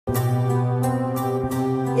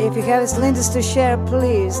If you have cylinders to share,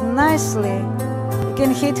 please, nicely. You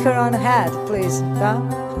can hit her on the head, please, huh?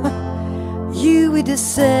 You with the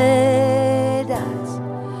sad eyes,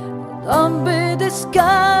 don't be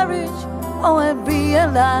discouraged. Oh, I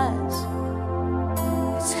realize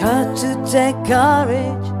it's hard to take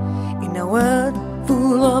courage in a world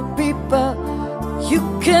full of people. You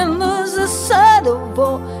can lose the sight of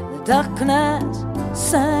all the darkness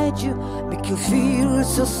inside you, make you feel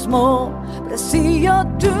so small. But I see your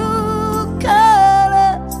true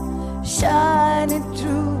colors shining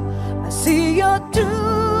through. I see your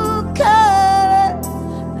true colors,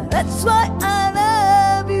 and that's why I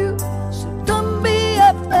love you. So don't be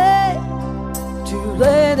afraid to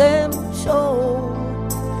let them show.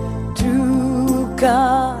 True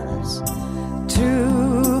colors,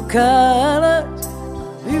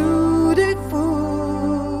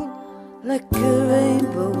 beautiful like a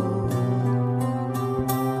rainbow.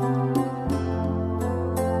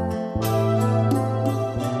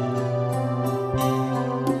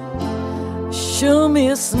 Show me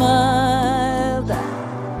a smile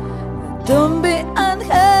that don't be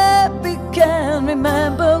unhappy. Can't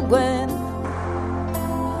remember when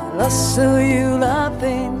I last saw you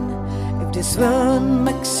laughing. If this world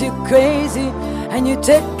makes you crazy and you're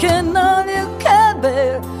taking all you can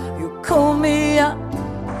bear, you call me up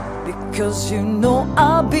because you know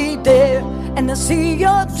I'll be there. And I see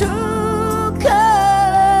your true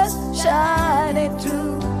colors shining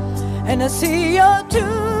through. And I see your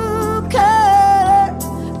true colors,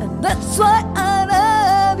 and that's why I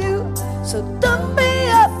love you. So don't be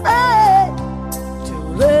afraid to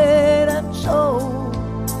let them show.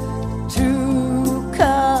 True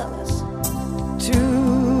colors,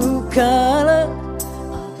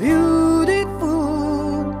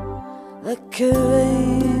 beautiful like a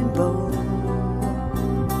rainbow.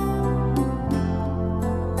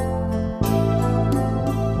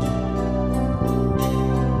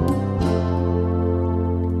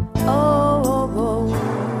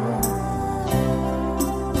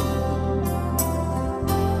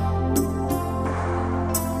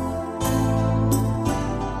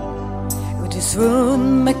 This world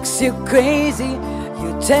makes you crazy.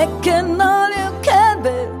 You're taking all you can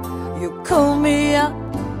bear. You call me up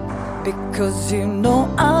because you know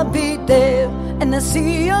I'll be there. And I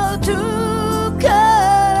see your true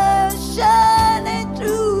colors shining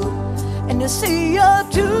through. And I see your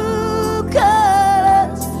true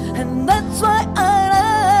colors, and that's why I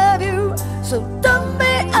love you. So don't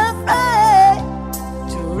be afraid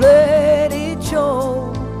to let it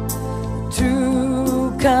show.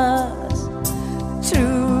 True colors,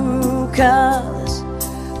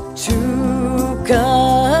 true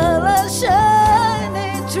colors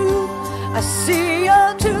shining through. I see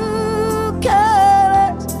your true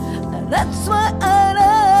colors, and that's why I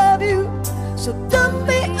love you. So don't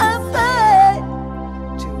be afraid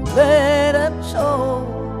to let them show.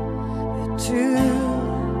 Your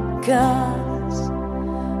true colors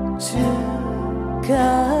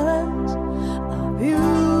are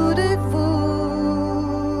beautiful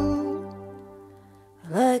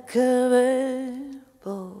like a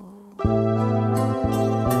rainbow.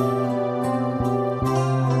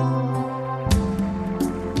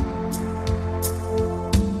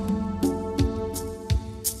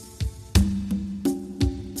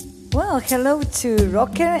 Well, hello to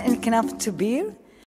Rocker and Knapp to Beer.